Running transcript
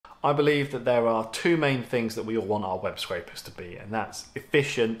I believe that there are two main things that we all want our web scrapers to be, and that's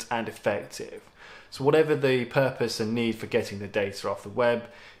efficient and effective. So whatever the purpose and need for getting the data off the web,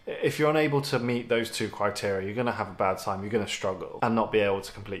 if you're unable to meet those two criteria, you're going to have a bad time, you're going to struggle and not be able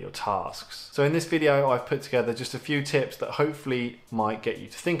to complete your tasks. So in this video, I've put together just a few tips that hopefully might get you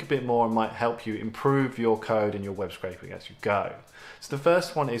to think a bit more and might help you improve your code and your web scraping as you go. So the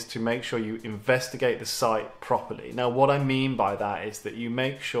first one is to make sure you investigate the site properly. Now, what I mean by that is that you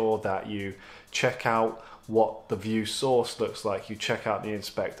make sure that you check out what the view source looks like, you check out the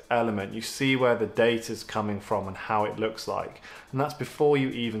inspect element, you see where the data is coming from and how it looks like, and that's before you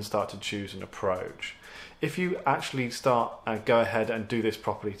even start to choose an approach. If you actually start and go ahead and do this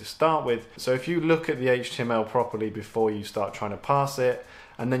properly to start with, so if you look at the HTML properly before you start trying to parse it,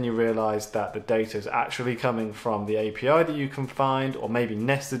 and then you realize that the data is actually coming from the API that you can find, or maybe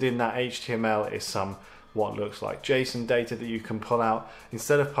nested in that HTML is some what looks like JSON data that you can pull out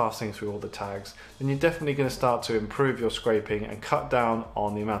instead of passing through all the tags, then you're definitely going to start to improve your scraping and cut down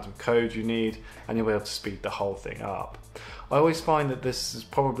on the amount of code you need, and you'll be able to speed the whole thing up. I always find that this is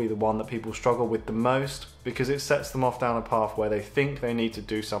probably the one that people struggle with the most because it sets them off down a path where they think they need to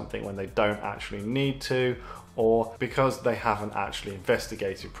do something when they don't actually need to, or because they haven't actually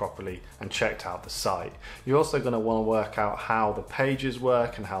investigated properly and checked out the site. You're also going to want to work out how the pages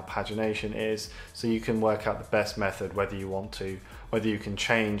work and how pagination is, so you can work out the best method, whether you can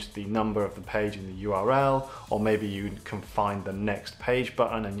change the number of the page in the URL, or maybe you can find the next page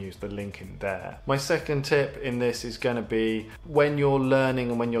button and use the link in there. My second tip in this is going to be, when you're learning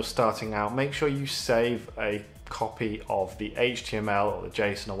and when you're starting out, make sure you save a copy of the HTML or the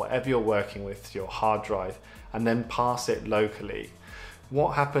JSON or whatever you're working with to your hard drive, and then parse it locally.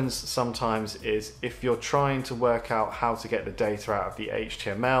 What happens sometimes is, if you're trying to work out how to get the data out of the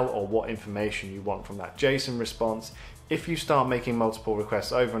HTML or what information you want from that JSON response, if you start making multiple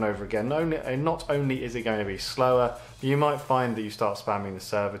requests over and over again, not only is it going to be slower, you might find that you start spamming the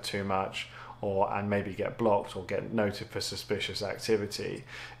server too much, and maybe get blocked or get noted for suspicious activity.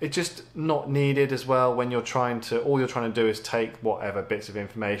 It's just not needed as well when all you're trying to do is take whatever bits of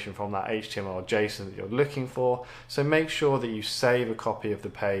information from that HTML or JSON that you're looking for. So make sure that you save a copy of the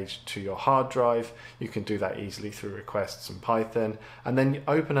page to your hard drive. You can do that easily through requests in Python, and then you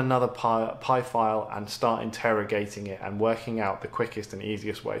open another Py file and start interrogating it and working out the quickest and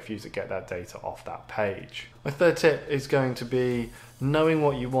easiest way for you to get that data off that page. My third tip is going to be knowing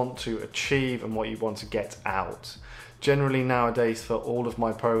what you want to achieve and what you want to get out. Generally nowadays, for all of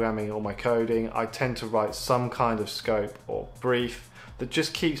my programming or my coding, I tend to write some kind of scope or brief that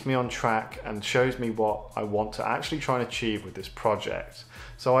just keeps me on track and shows me what I want to actually try and achieve with this project.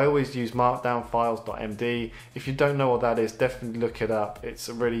 So I always use markdown files.md. If you don't know what that is, definitely look it up. It's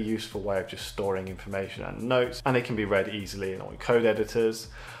a really useful way of just storing information and notes, and it can be read easily in all code editors.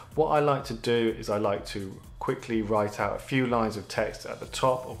 What I like to do is I like to quickly write out a few lines of text at the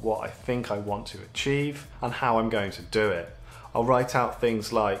top of what I think I want to achieve and how I'm going to do it. I'll write out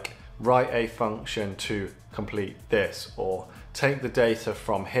things like, write a function to complete this, or take the data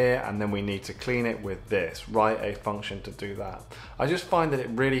from here and then we need to clean it with this, write a function to do that. I just find that it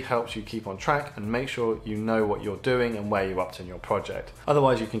really helps you keep on track and make sure you know what you're doing and where you're up to in your project.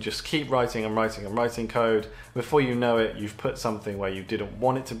 Otherwise you can just keep writing and writing and writing code. Before you know it, you've put something where you didn't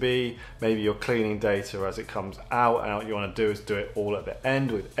want it to be. Maybe you're cleaning data as it comes out, and what you want to do is do it all at the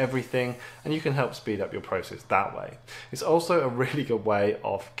end with everything, and you can help speed up your process that way. It's also a really good way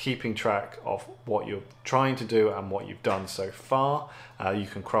of keeping track of what you're trying to do and what you've done so far. You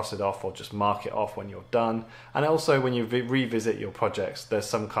can cross it off or just mark it off when you're done. And also when you revisit your projects, there's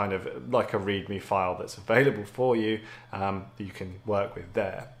some kind of like a README file that's available for you that you can work with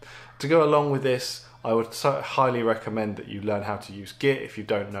there. To go along with this, I would highly recommend that you learn how to use Git if you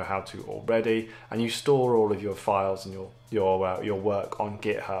don't know how to already, and you store all of your files and your work on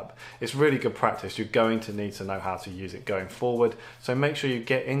GitHub. It's really good practice. You're going to need to know how to use it going forward, so make sure you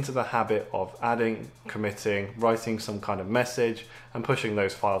get into the habit of adding, committing, writing some kind of message and pushing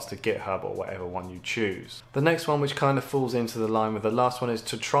those files to GitHub or whatever one you choose. The next one, which kind of falls into the line with the last one, is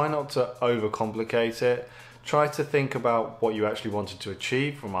to try not to overcomplicate it. Try to think about what you actually wanted to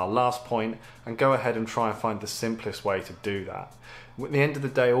achieve from our last point and go ahead and try and find the simplest way to do that. At the end of the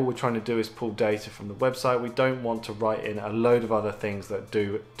day, all we're trying to do is pull data from the website. We don't want to write in a load of other things that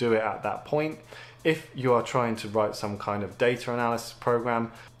do it at that point. If you are trying to write some kind of data analysis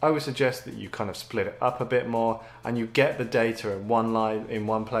program, I would suggest that you kind of split it up a bit more and you get the data in one line, in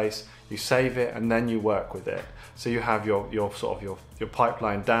one place, you save it and then you work with it. So you have your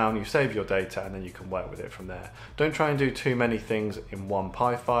pipeline down, you save your data and then you can work with it from there. Don't try and do too many things in one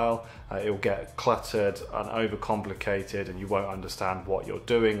py file. It will get cluttered and overcomplicated and you won't understand what you're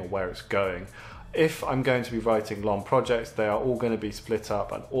doing or where it's going. If I'm going to be writing long projects, they are all going to be split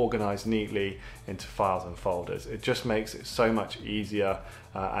up and organized neatly into files and folders. It just makes it so much easier,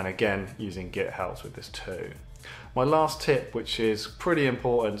 and again, using Git helps with this too. My last tip, which is pretty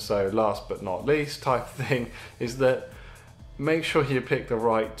important, so last but not least type of thing, is that make sure you pick the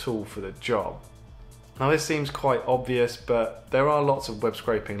right tool for the job. Now this seems quite obvious, but there are lots of web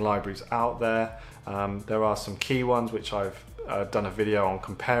scraping libraries out there. There are some key ones which I've done a video on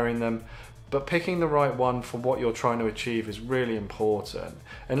comparing them. But picking the right one for what you're trying to achieve is really important.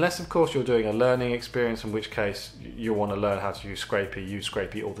 Unless of course you're doing a learning experience, in which case you want to learn how to use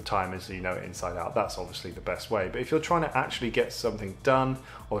Scrapy all the time as you know it inside out. That's obviously the best way. But if you're trying to actually get something done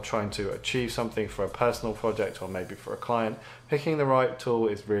or trying to achieve something for a personal project or maybe for a client, picking the right tool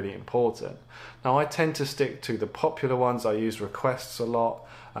is really important. Now I tend to stick to the popular ones. I use requests a lot.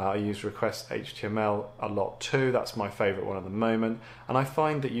 I use request HTML a lot too. That's my favorite one at the moment. And I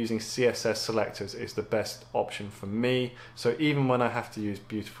find that using CSS selectors is the best option for me. So even when I have to use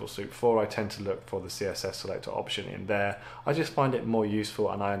Beautiful Soup 4, I tend to look for the CSS selector option in there. I just find it more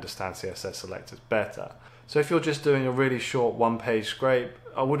useful and I understand CSS selectors better. So if you're just doing a really short one-page scrape,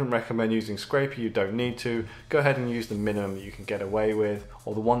 I wouldn't recommend using Scrapy. You don't need to. Go ahead and use the minimum that you can get away with,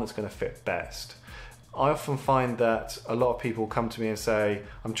 or the one that's going to fit best. I often find that a lot of people come to me and say,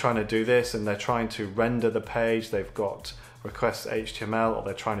 I'm trying to do this, and they're trying to render the page. They've got request HTML, or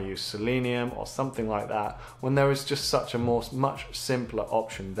they're trying to use Selenium or something like that, when there is just such a much simpler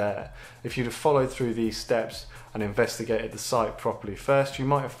option there. If you'd have followed through these steps and investigated the site properly first, you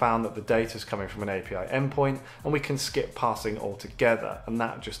might have found that the data is coming from an API endpoint and we can skip parsing altogether, and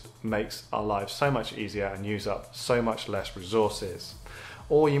that just makes our lives so much easier and use up so much less resources.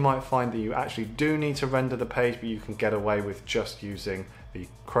 Or you might find that you actually do need to render the page, but you can get away with just using the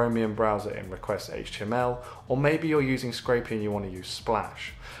Chromium browser in request HTML, or maybe you're using Scrapy and you want to use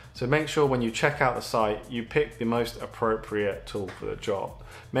Splash. So make sure when you check out the site, you pick the most appropriate tool for the job.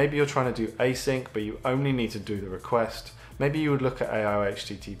 Maybe you're trying to do async, but you only need to do the request. Maybe you would look at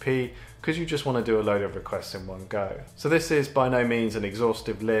AIO-HTTP because you just want to do a load of requests in one go. So this is by no means an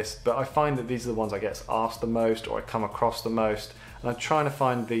exhaustive list, but I find that these are the ones I get asked the most or I come across the most, and I'm trying to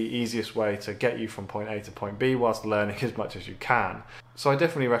find the easiest way to get you from point A to point B whilst learning as much as you can. So I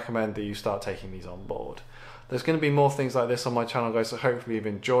definitely recommend that you start taking these on board. There's going to be more things like this on my channel, guys, so hopefully you've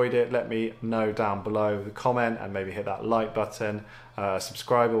enjoyed it. Let me know down below with a comment and maybe hit that like button.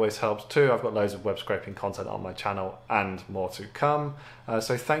 Subscribe always helps too. I've got loads of web scraping content on my channel and more to come.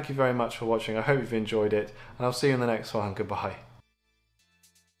 So thank you very much for watching. I hope you've enjoyed it, and I'll see you in the next one. Goodbye.